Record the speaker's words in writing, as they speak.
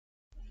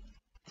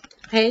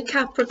Hey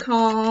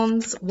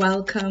Capricorns,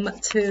 welcome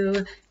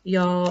to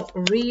your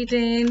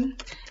reading.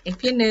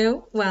 If you're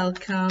new,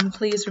 welcome.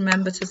 Please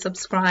remember to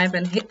subscribe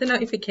and hit the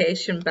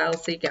notification bell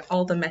so you get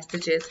all the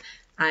messages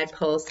I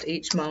post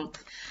each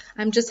month.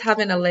 I'm just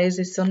having a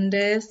lazy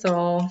Sunday,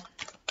 so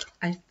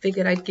I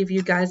figured I'd give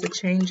you guys a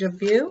change of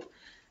view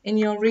in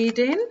your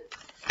reading.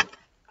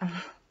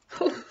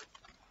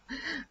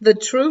 The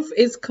truth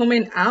is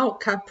coming out,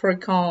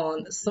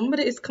 Capricorn.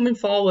 Somebody is coming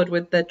forward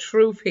with the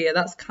truth here.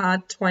 That's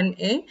card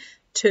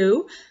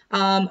 22,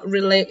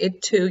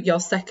 related to your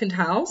second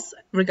house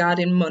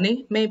regarding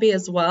money, maybe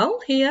as well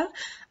here,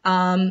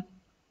 and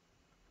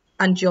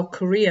your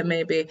career,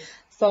 maybe.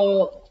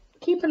 So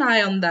keep an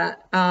eye on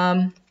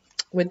that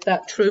with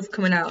that truth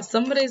coming out.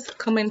 Somebody's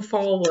coming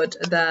forward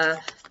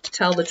there to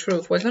tell the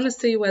truth. We're going to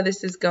see where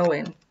this is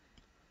going.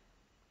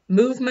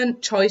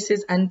 Movement,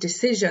 choices, and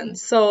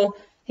decisions. So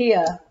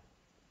here,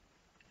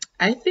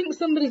 I think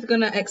somebody's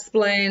going to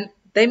explain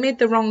they made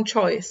the wrong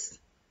choice.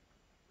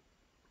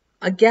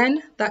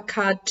 Again, that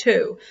card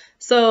 2.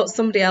 So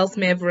somebody else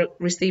may have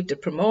received a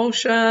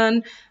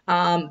promotion,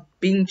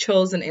 being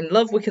chosen in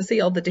love. We can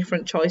see all the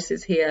different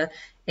choices here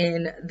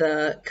in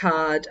the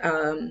card.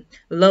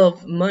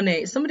 Love,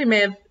 money. Somebody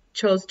may have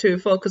chose to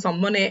focus on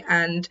money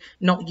and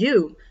not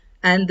you.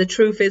 And the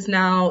truth is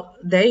now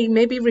they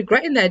may be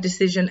regretting their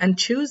decision and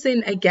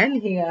choosing again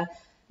here.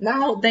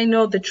 Now they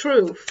know the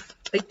truth.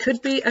 It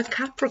could be a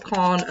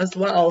Capricorn as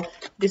well,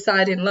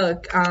 deciding,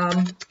 look,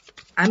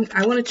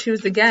 I want to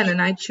choose again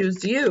and I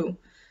choose you.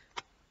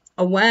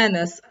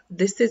 Awareness,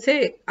 this is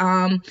it.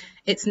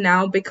 It's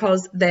now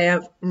because they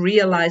have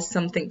realized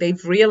something.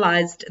 They've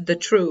realized the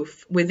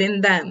truth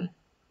within them.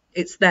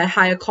 It's their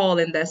higher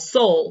calling, their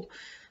soul.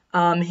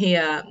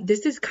 Here,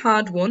 this is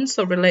card 1,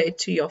 so related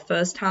to your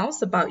first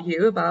house, about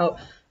you, about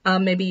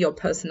maybe your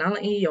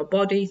personality, your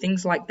body,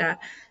 things like that.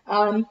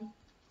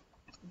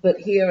 But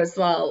here as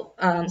well,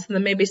 so there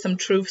may be some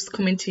truths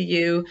coming to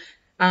you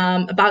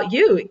about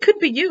you. It could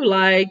be you,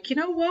 like, you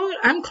know what,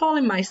 I'm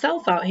calling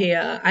myself out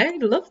here. I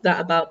love that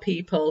about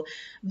people.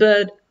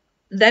 But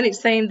then it's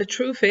saying the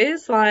truth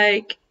is,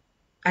 like,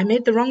 I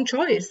made the wrong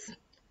choice.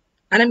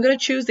 And I'm going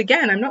to choose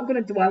again. I'm not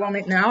going to dwell on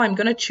it now. I'm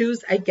going to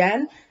choose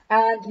again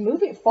and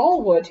move it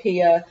forward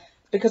here,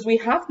 because we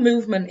have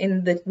movement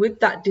in the with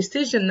that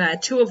decision there,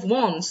 2 of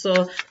Wands.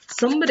 So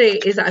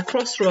somebody is at a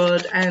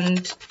crossroad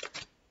and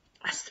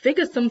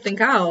figure something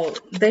out.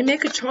 They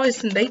make a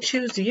choice and they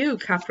choose you,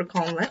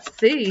 Capricorn. Let's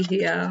see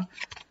here.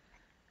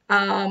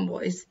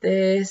 What is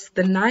this?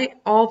 The Knight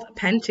of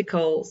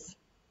Pentacles.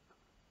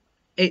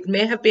 It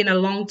may have been a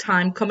long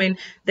time coming.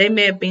 They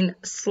may have been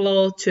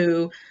slow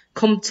to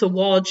come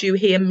towards you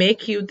here,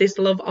 make you this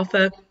love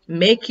offer,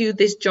 make you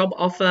this job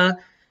offer.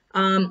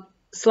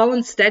 Slow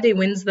and steady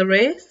wins the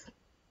race.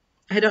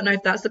 I don't know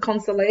if that's the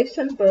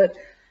consolation, but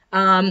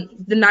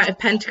the Knight of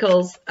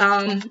Pentacles,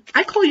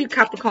 I call you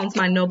Capricorns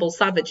my noble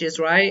savages,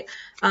 right?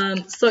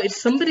 So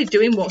it's somebody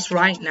doing what's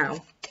right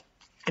now.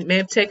 It may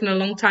have taken a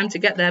long time to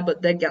get there,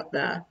 but they get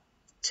there.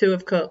 2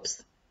 of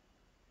Cups.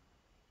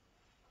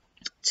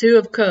 2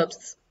 of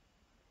Cups.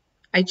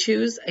 I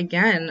choose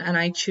again and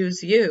I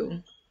choose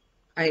you.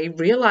 I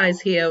realize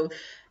here,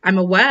 I'm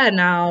aware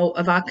now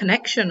of our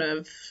connection,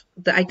 of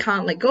that I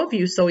can't let go of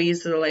you so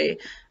easily.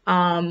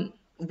 Why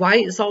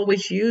it's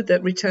always you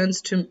that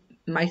returns to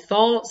my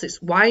thoughts. It's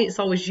why it's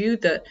always you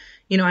that,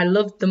 you know, I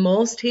love the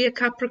most here,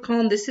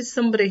 Capricorn. This is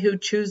somebody who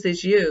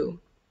chooses you.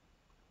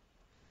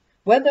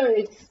 Whether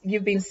it's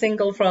you've been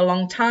single for a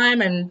long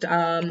time, and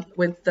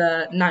with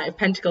the Knight of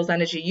Pentacles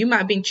energy, you might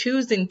have been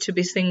choosing to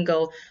be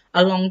single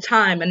a long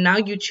time, and now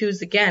you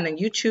choose again, and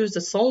you choose a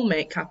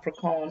soulmate,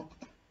 Capricorn.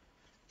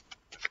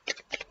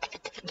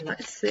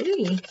 Let's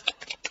see.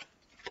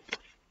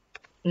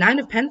 9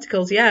 of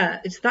Pentacles,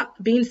 yeah, it's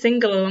that being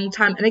single a long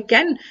time. And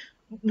again,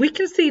 we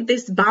can see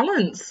this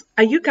balance.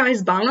 Are you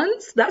guys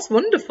balanced? That's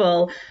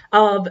wonderful.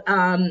 Of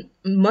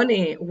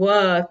money,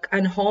 work,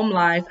 and home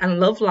life, and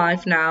love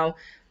life now.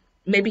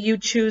 Maybe you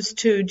choose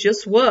to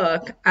just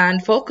work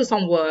and focus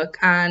on work,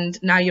 and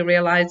now you're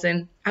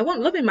realizing, I want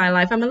love in my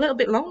life. I'm a little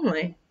bit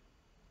lonely.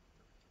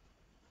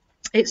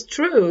 It's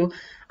true.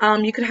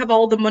 You could have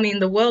all the money in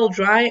the world,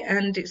 right?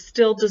 And it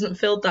still doesn't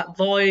fill that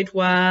void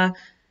where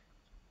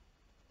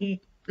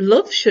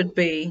love should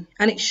be.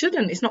 And it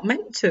shouldn't. It's not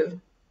meant to.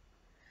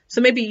 So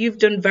maybe you've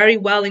done very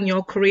well in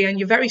your career and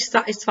you're very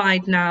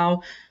satisfied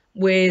now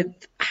with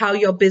how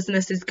your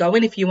business is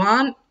going. If you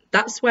aren't,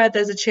 that's where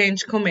there's a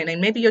change coming.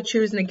 And maybe you're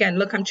choosing again,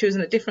 look, I'm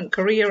choosing a different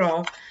career,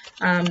 or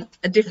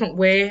a different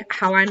way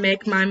how I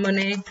make my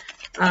money.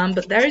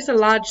 But there is a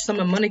large sum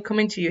of money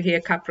coming to you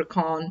here,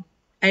 Capricorn.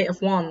 8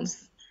 of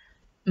Wands.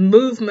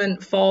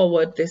 Movement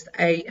forward, this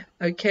 8,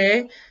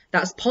 okay?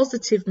 That's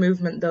positive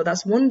movement, though.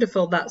 That's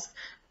wonderful. That's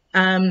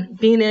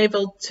being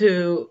able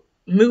to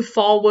move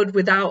forward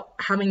without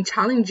having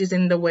challenges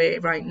in the way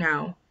right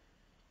now.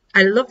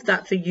 I love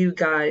that for you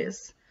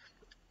guys.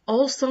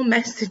 Also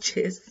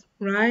messages,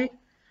 right?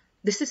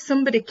 This is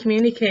somebody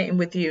communicating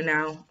with you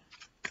now.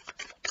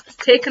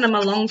 taken them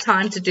a long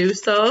time to do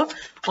so,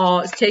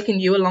 or it's taken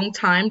you a long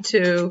time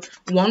to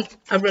want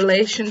a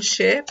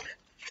relationship.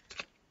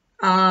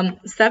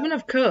 Seven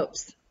of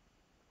Cups.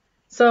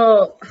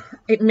 So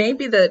it may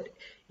be that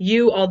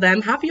you or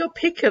them have your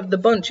pick of the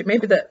bunch. It may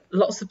be that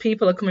lots of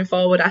people are coming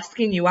forward,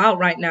 asking you out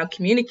right now,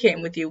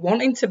 communicating with you,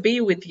 wanting to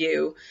be with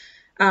you.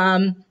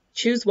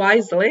 Choose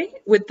wisely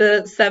with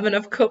the Seven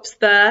of Cups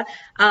there,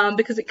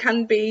 because it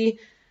can be,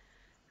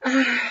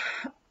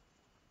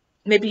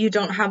 maybe you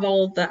don't have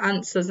all the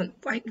answers, and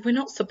we're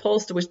not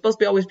supposed to. We're supposed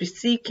to always be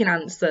seeking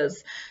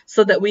answers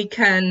so that we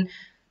can,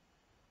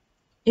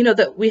 you know,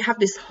 that we have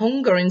this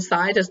hunger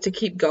inside us to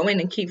keep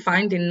going and keep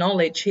finding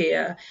knowledge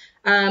here.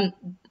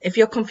 If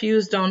you're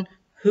confused on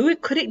who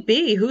could it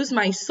be, who's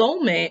my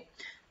soulmate,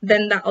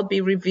 then that'll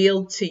be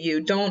revealed to you.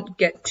 Don't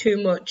get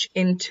too much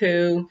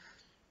into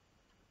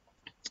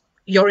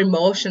your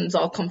emotions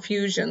or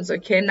confusions,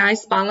 okay?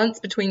 Nice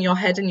balance between your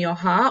head and your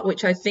heart,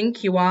 which I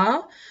think you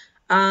are,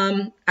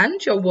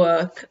 and your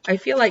work. I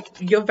feel like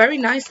you're very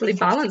nicely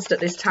balanced at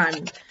this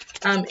time.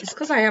 It's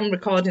because I am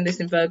recording this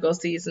in Virgo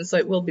season, so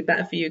it will be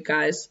better for you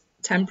guys.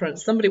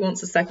 Temperance. Somebody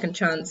wants a second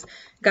chance.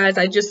 Guys,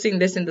 I just seen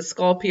this in the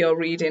Scorpio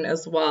reading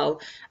as well.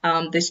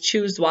 This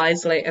choose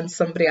wisely and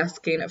somebody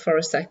asking for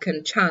a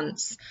second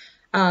chance.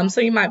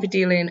 So you might be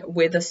dealing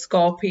with a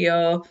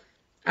Scorpio.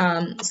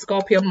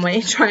 Scorpio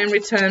may try and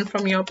return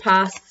from your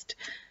past.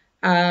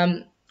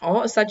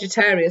 Or a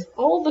Sagittarius.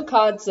 All the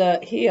cards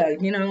are here,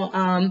 you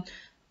know.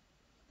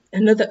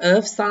 Another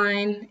earth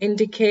sign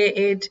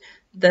indicated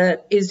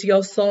that is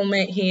your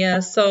soulmate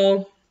here.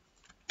 So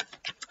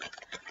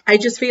I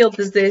just feel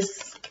there's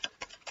this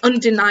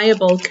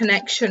undeniable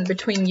connection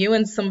between you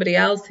and somebody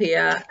else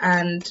here,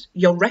 and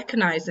you're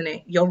recognizing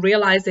it. You're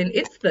realizing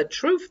it's the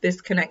truth,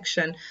 this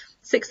connection.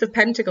 Six of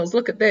Pentacles,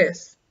 look at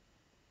this.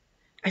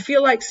 I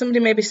feel like somebody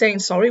may be saying,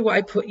 sorry, what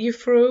I put you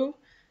through.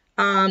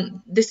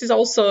 This is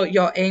also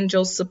your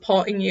angels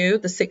supporting you.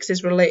 The six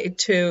is related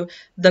to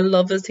the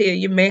lovers here.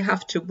 You may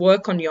have to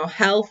work on your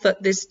health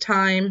at this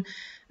time.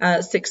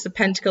 Six of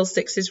Pentacles,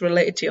 six is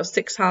related to your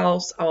sixth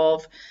house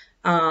of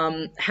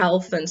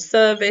health and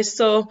service.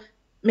 So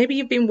maybe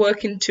you've been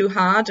working too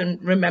hard,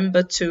 and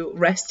remember to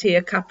rest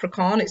here,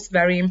 Capricorn. It's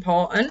very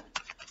important.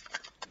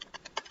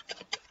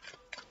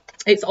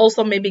 It's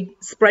also maybe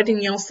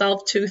spreading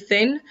yourself too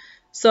thin.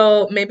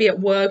 So maybe at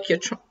work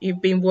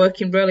you've been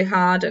working really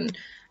hard and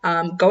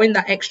going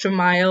that extra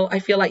mile. I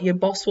feel like your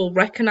boss will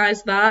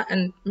recognize that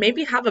and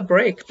maybe have a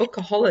break, book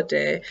a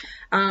holiday.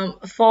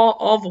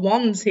 Four of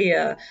Wands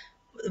here.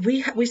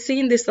 We've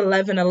seen this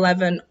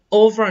 11-11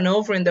 over and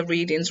over in the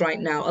readings right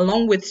now,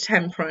 along with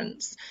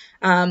Temperance.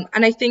 And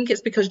I think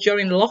it's because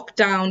during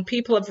lockdown,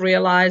 people have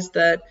realized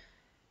that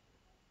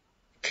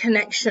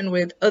connection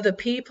with other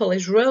people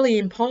is really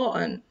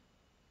important,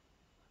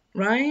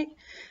 right?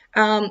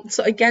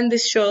 So again,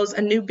 this shows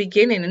a new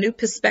beginning, a new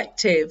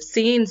perspective,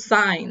 seeing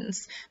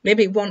signs,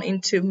 maybe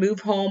wanting to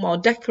move home or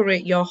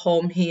decorate your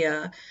home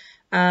here.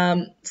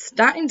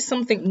 Starting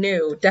something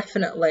new,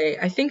 definitely.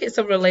 I think it's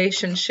a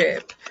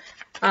relationship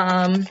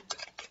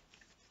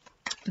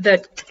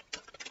that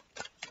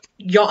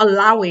you're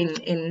allowing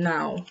in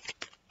now.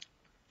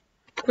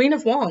 Queen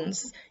of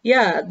Wands.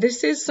 Yeah,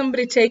 this is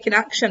somebody taking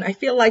action. I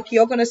feel like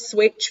you're going to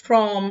switch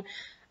from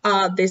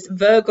this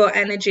Virgo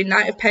energy,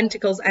 Knight of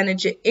Pentacles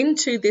energy,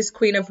 into this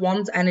Queen of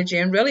Wands energy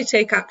and really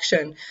take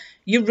action.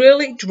 You're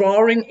really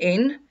drawing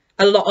in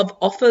a lot of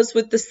offers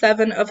with the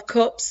Seven of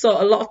Cups.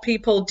 So a lot of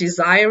people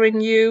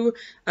desiring you,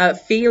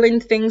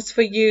 feeling things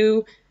for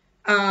you.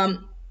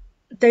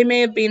 They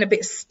may have been a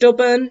bit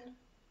stubborn.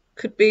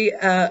 Could be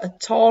a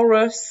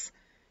Taurus.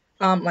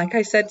 Like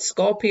I said,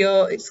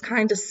 Scorpio. It's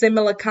kind of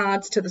similar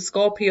cards to the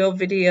Scorpio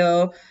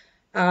video.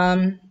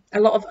 A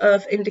lot of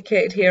earth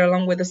indicated here,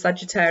 along with the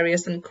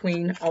Sagittarius and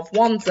Queen of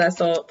Wands there.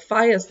 So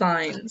fire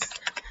signs.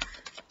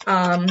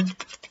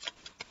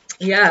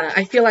 Yeah,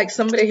 I feel like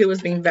somebody who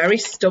has been very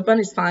stubborn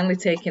is finally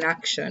taking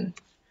action.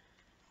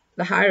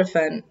 The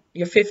Hierophant,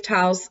 your fifth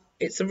house.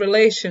 It's a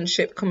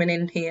relationship coming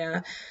in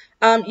here.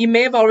 You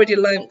may have already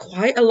learned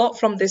quite a lot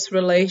from this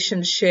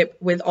relationship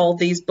with all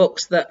these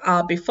books that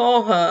are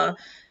before her.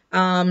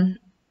 I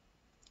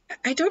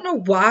don't know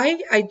why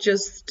I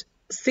just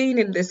seen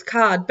in this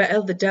card,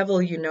 better the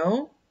devil you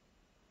know.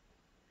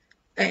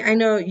 I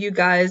know you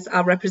guys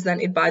are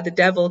represented by the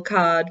devil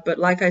card, but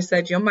like I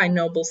said, you're my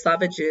noble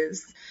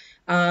savages.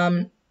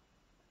 So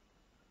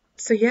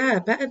yeah,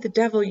 better the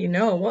devil you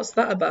know. What's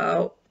that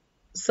about?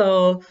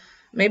 So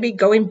maybe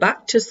going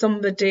back to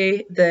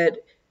somebody that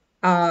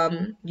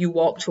you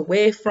walked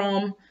away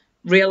from,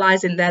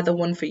 realizing they're the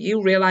one for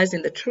you,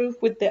 realizing the truth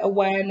with the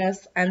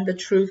awareness and the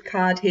truth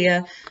card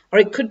here. Or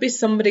it could be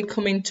somebody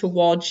coming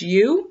towards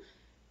you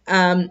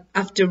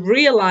after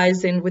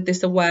realizing with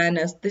this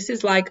awareness. This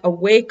is like a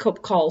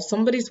wake-up call.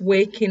 Somebody's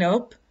waking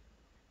up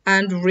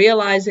and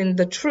realizing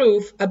the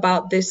truth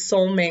about this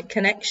soulmate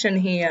connection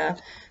here.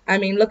 I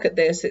mean, look at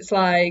this. It's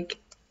like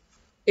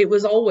it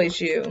was always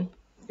you.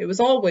 It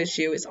was always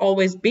you. It's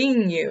always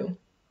been you.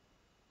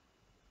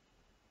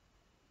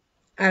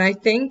 And I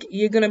think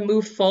you're going to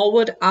move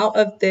forward out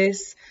of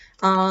this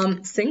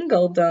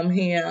singledom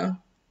here.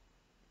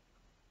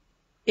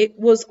 It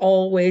was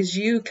always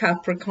you,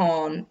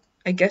 Capricorn.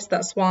 I guess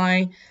that's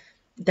why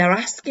they're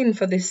asking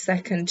for this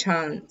second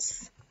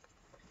chance.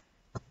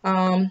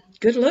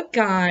 Good luck,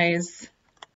 guys.